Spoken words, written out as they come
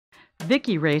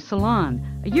Vicky Ray Salon,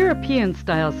 a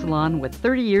European-style salon with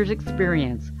 30 years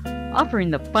experience,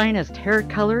 offering the finest hair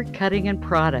color, cutting, and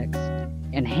products.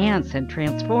 Enhance and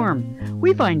transform.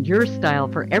 We find your style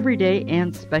for everyday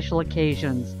and special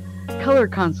occasions. Color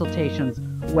consultations,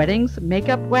 weddings,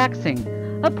 makeup, waxing.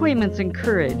 Appointments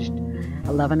encouraged.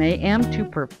 11 a.m. to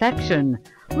perfection.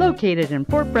 Located in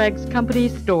Fort Bragg's company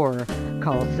store.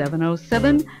 Call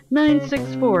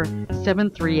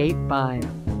 707-964-7385.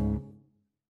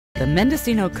 The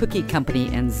Mendocino Cookie Company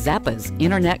and Zappa's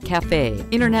Internet Cafe.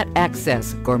 Internet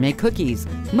access, gourmet cookies,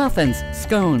 muffins,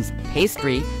 scones,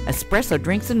 pastry, espresso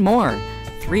drinks, and more.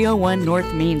 301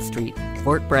 North Main Street,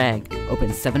 Fort Bragg.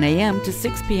 Open 7 a.m. to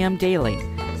 6 p.m. daily.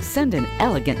 Send an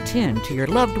elegant tin to your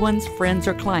loved ones, friends,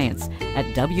 or clients at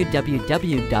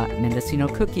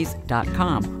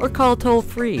www.mendocinocookies.com or call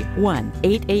toll-free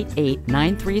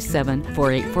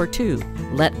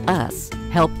 1-888-937-4842. Let us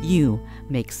help you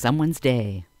make someone's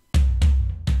day.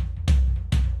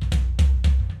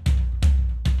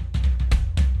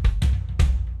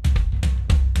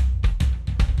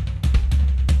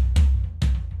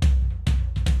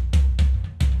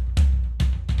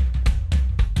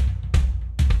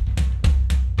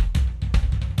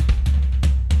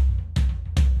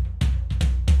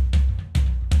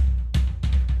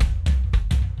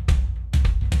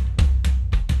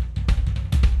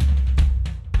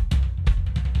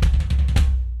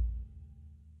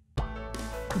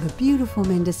 The beautiful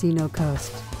Mendocino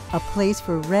coast, a place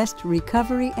for rest,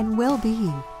 recovery, and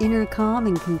well-being, inner calm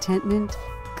and contentment,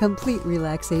 complete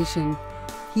relaxation,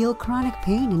 heal chronic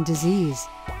pain and disease,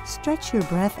 stretch your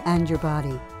breath and your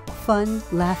body, fun,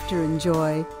 laughter, and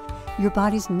joy, your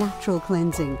body's natural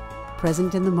cleansing,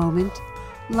 present in the moment,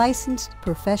 licensed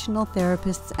professional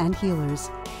therapists and healers.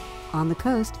 On the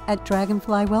coast at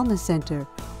Dragonfly Wellness Center,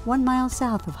 1 mile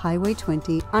south of Highway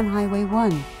 20 on Highway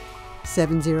 1.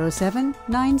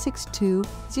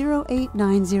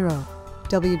 707-962-0890.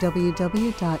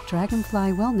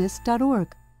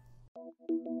 www.dragonflywellness.org.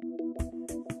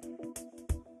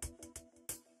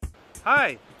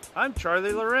 Hi, I'm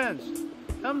Charlie Lorenz.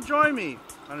 Come join me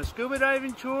on a scuba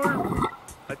diving tour,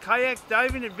 a kayak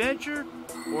diving adventure,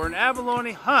 or an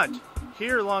abalone hunt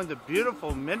here along the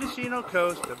beautiful Mendocino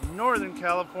coast of Northern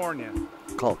California.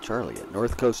 Call Charlie at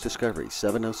North Coast Discovery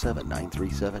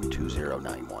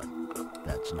 707-937-2091.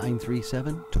 That's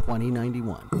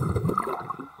 937-2091.